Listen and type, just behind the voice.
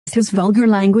uses vulgar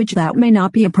language that may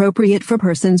not be appropriate for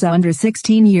persons under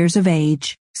 16 years of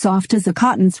age, soft as a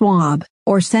cotton swab,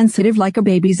 or sensitive like a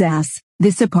baby's ass.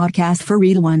 This a podcast for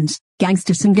real ones,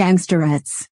 gangsters and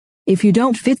gangsterettes. If you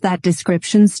don't fit that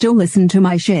description, still listen to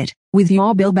my shit, with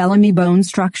your Bill Bellamy bone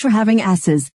structure having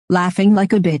asses, laughing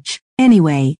like a bitch.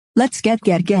 Anyway, let's get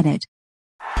it.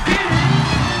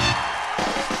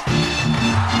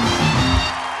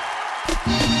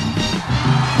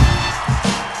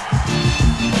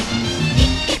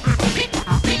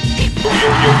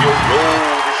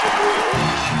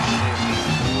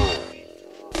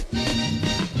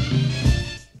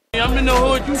 I'm in the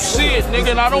hood, you see it,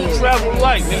 nigga, and I don't travel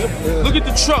light, nigga. Look at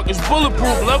the truck, it's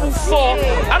bulletproof, level 4.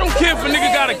 I don't care if a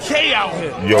nigga got a K out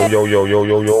here. Yo.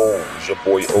 It's your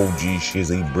boy OG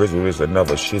Shizzy Brizzle. It's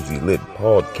another Shizzy Lit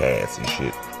podcast and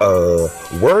shit.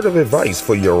 Word of advice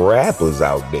for your rappers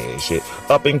out there and shit.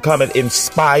 Up and coming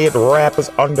inspired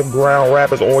rappers, underground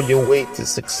rappers on your way to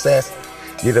success.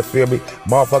 You feel me?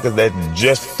 Motherfuckers that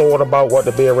just thought about what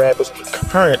to be rappers,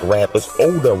 current rappers,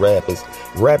 older rappers,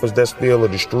 rappers that still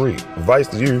in the street. Advice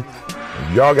to you,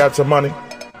 if y'all got some money,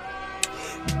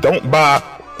 don't buy,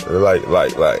 like,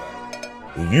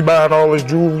 if you buying all this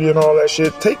jewelry and all that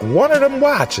shit, take one of them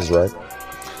watches, right?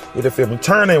 You feel me?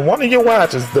 Turn in one of your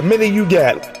watches the minute you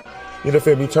got it. You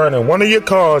feel me? Turn in one of your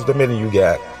cars the minute you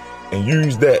got it. And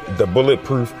use that, the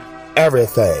bulletproof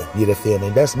everything. You feel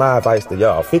me? That's my advice to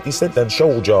y'all. 50 Cent done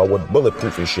showed y'all what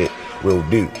bulletproof and shit will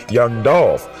do. Young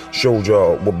Dolph showed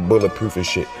y'all what bulletproof and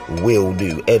shit will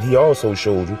do. And he also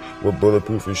showed you what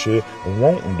bulletproof and shit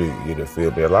won't do. You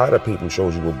feel me? A lot of people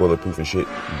showed you what bulletproof and shit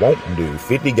won't do.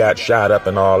 50 got shot up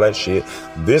and all that shit.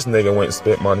 This nigga went and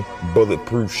spent money.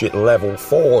 Bulletproof shit, level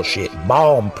 4 shit.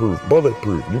 Bomb-proof,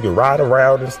 bulletproof. You can ride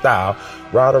around in style,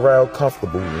 ride around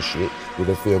comfortable and shit.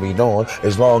 You feel me? Knowing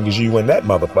as long as you in that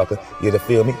motherfucker, you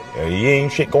feel me? You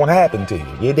ain't shit gonna happen to you.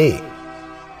 You did.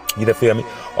 You feel me?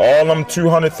 All them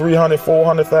 200, 300,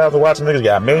 400,000 watches niggas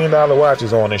got $1 million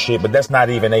watches on this shit, but that's not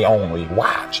even they only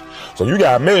watch. So you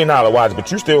got $1 million watch, but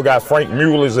you still got Frank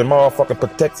Muller's and motherfucking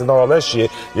Pateks and all that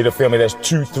shit. You feel me? That's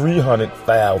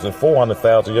 300,000,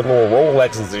 400,000. Your little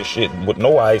Rolexes and shit with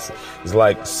no ice is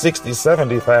like 60,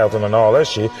 70,000 and all that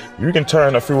shit. You can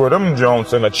turn a few of them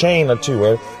Jones in a chain or two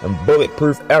and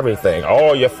bulletproof everything.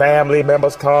 All your family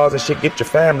members' cars and shit. Get your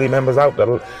family members out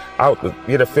the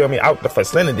you feel me? Out the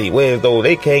vicinity, where though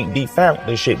they can't be found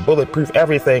and shit. Bulletproof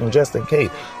everything just in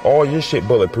case. All your shit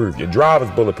bulletproof. Your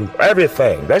driver's bulletproof.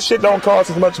 Everything. That shit don't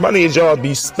cost as much money as y'all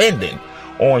be spending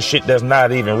on shit that's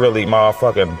not even really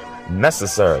motherfucking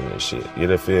necessary and shit.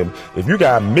 You feel me? If you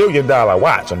got $1 million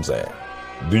watch, I'm saying,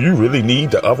 do you really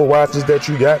need the other watches that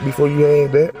you got before you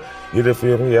had that? You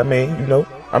feel me? I mean,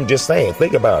 I'm just saying,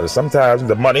 think about it. Sometimes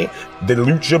the money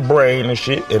dilutes your brain and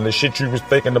shit, and the shit you was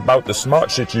thinking about, the smart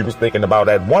shit you was thinking about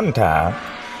at one time,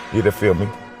 you feel me?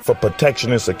 For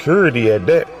protection and security at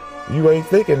that, you ain't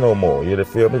thinking no more. You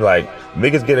feel me? Like,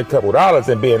 niggas get a couple dollars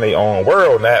and be in their own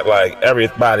world, not like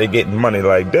everybody getting money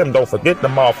like them. Don't forget the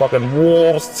motherfucking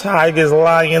wolves, tigers,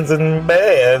 lions, and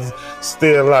bears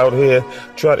still out here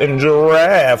and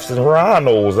giraffes and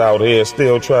rhinos out here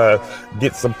still try to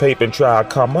get some paper and try to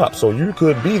come up. So you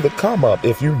could be the come up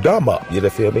if you dumb up. You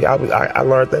feel me? I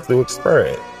learned that through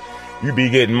experience. You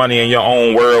be getting money in your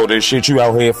own world and shit. You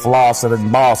out here flossing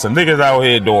and bossing. Niggas out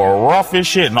here doing rough as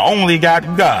shit and only got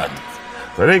guns.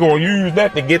 So they gonna use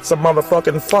that to get some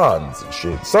motherfucking funds and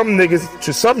shit. To some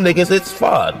niggas, it's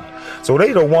fun. So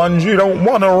they the ones you don't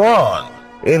wanna run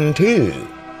into.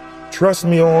 Trust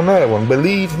me on that one.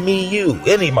 Believe me,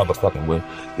 any motherfucking way.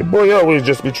 Your boy always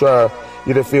just be trying,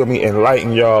 you feel me,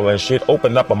 enlighten y'all and shit.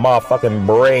 Open up a motherfucking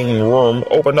brain room.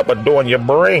 Open up a door in your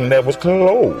brain that was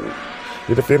closed.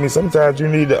 You feel me? Sometimes you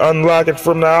need to unlock it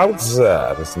from the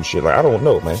outside or some shit. Like, I don't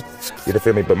know, man. You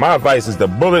feel me? But my advice is to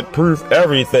bulletproof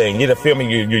everything. You feel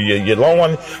me? You're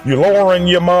lowering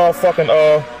your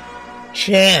motherfucking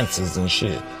chances and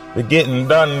shit. You're getting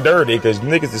done dirty because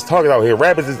niggas is talking out here.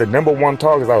 Rappers is the number one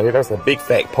targets out here. That's a big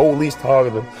fact. Police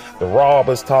targeting, the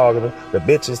robbers targeting, the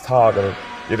bitches targeting.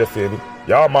 You feel me?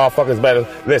 Y'all motherfuckers better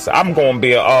listen. I'm gonna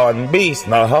be an R&B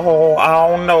now. Oh, I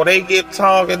don't know. They get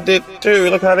targeted too.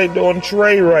 Look how they doing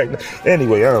Trey right now.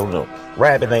 Anyway, I don't know.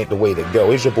 Rapping ain't the way to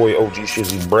go. It's your boy OG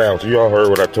Shizzy Brown. So y'all heard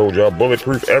what I told y'all.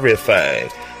 Bulletproof everything.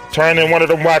 Turn in one of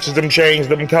them watches, them change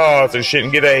them cars and shit,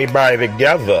 and get everybody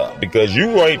together. Because you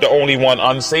ain't the only one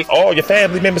unsafe. All your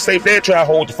family members safe there. Try to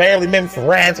hold your family members for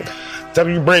ransom. Tell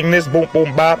you bring this, boom,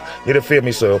 boom, bop. You feel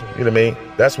me? So, you know what I mean?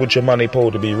 That's what your money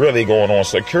supposed to be really going on.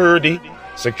 Security,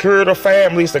 secure the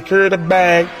family, secure the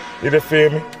bag. You feel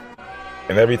me?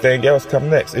 And everything else come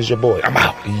next. It's your boy. I'm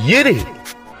out. Get it.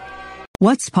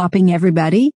 What's popping,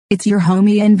 everybody? It's your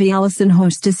homie Envy Allison,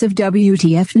 hostess of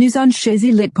WTF News on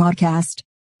Shizzy Lit Podcast.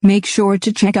 Make sure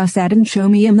to check us out and show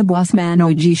me I'm the boss man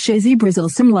OG Shizzy Brizzle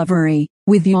some lovery,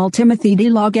 with y'all Timothy D.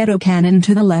 Loghetto Cannon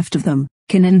to the left of them,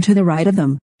 Cannon to the right of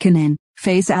them, Cannon,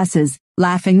 face asses,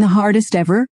 laughing the hardest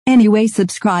ever. Anyway,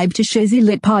 subscribe to Shizzy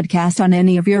Lit Podcast on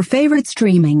any of your favorite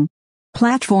streaming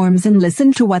platforms and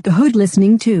listen to what the hood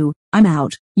listening to. I'm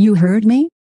out. You heard me?